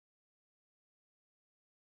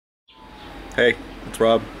Hey, it's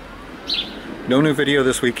Rob. No new video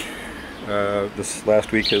this week. This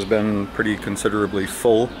last week has been pretty considerably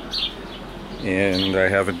full, and I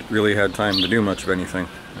haven't really had time to do much of anything.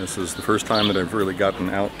 This is the first time that I've really gotten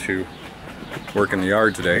out to work in the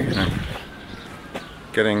yard today. And I'm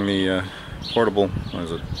getting the portable, what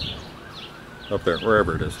is it? Up there,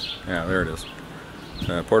 wherever it is. Yeah, there it is.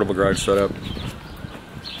 Portable garage set up.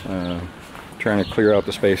 Trying to clear out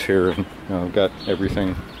the space here, and I've got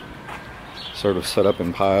everything sort of set up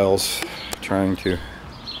in piles, trying to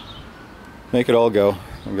make it all go.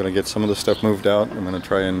 I'm going to get some of the stuff moved out. I'm going to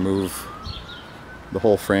try and move the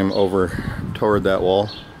whole frame over toward that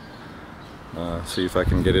wall, see if I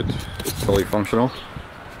can get it fully functional.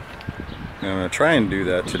 I'm going to try and do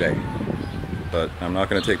that today, but I'm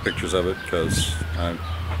not going to take pictures of it because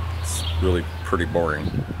it's really pretty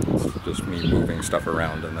boring. It's just me moving stuff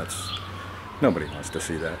around, and nobody wants to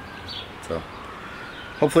see that. So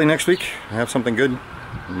hopefully next week I have something good.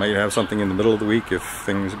 I might have something in the middle of the week if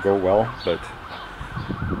things go well, but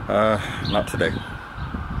not today.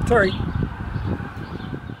 Sorry.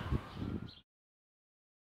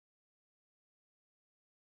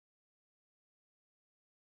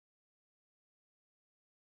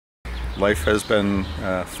 Life has been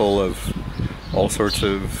full of all sorts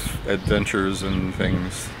of adventures and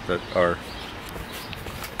things that are